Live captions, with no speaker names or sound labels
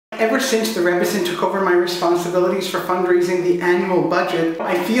ever since the Rebbetzin took over my responsibilities for fundraising the annual budget,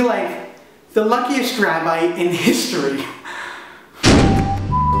 I feel like the luckiest rabbi in history.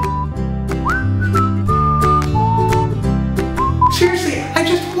 Seriously, I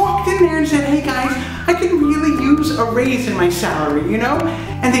just walked in there and said, hey guys, I could really use a raise in my salary, you know?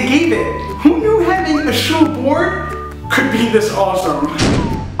 And they gave it. Who knew having a shul board could be this awesome?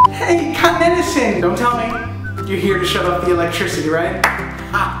 Hey, Con Edison, don't tell me you're here to shut off the electricity, right?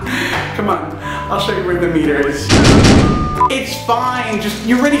 Come on, I'll show you where the meter is. It's fine,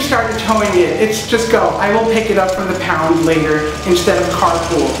 you already started towing it. It's just go. I will pick it up from the pound later instead of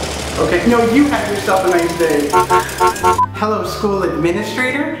carpool. Okay? No, you have yourself a nice day. Hello, school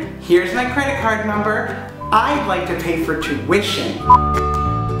administrator. Here's my credit card number. I'd like to pay for tuition.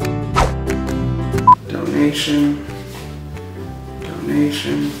 Donation.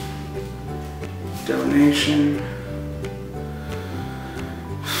 Donation. Donation.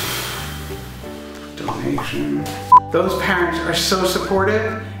 Donation. Those parents are so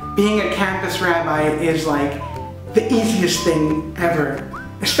supportive. Being a campus rabbi is like the easiest thing ever,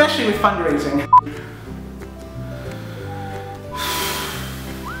 especially with fundraising.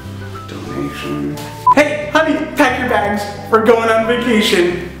 Donation. Hey, honey, pack your bags. We're going on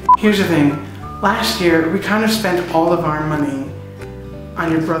vacation. Here's the thing. Last year, we kind of spent all of our money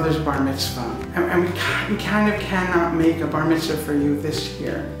on your brother's bar mitzvah. And we kind of cannot make a bar mitzvah for you this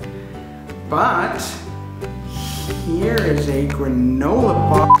year. But here is a granola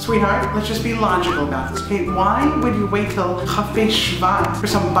bar. Sweetheart, let's just be logical about this, okay? Why would you wait till Chafei Shvat for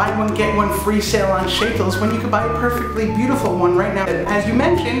some buy one get one free sale on shekels when you could buy a perfectly beautiful one right now that, as you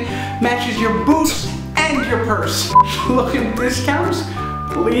mentioned, matches your boots and your purse? Look at discounts?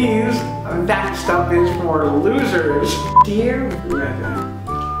 Please, that stuff is for losers. Dear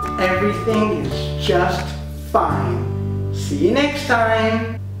Rebbe, everything is just fine. See you next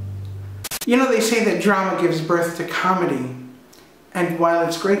time. You know, they say that drama gives birth to comedy. And while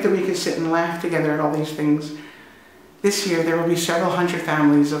it's great that we can sit and laugh together at all these things, this year there will be several hundred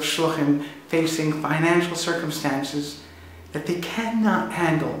families of shluchim facing financial circumstances that they cannot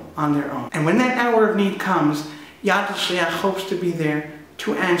handle on their own. And when that hour of need comes, Yad Shliach hopes to be there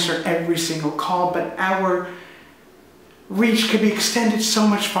to answer every single call, but our reach could be extended so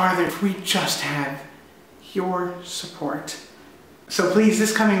much farther if we just have your support. So please,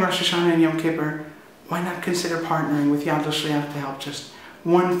 this coming Rosh Hashanah and Yom Kippur, why not consider partnering with Yad Shliach to help just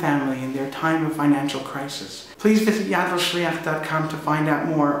one family in their time of financial crisis? Please visit yadshliach.com to find out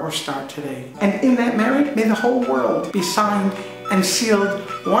more or start today. And in that merit, may the whole world be signed and sealed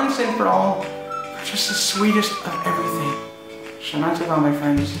once and for all for just the sweetest of everything. Shana Tova, my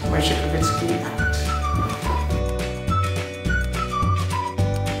friends. Moshe Kavitsky.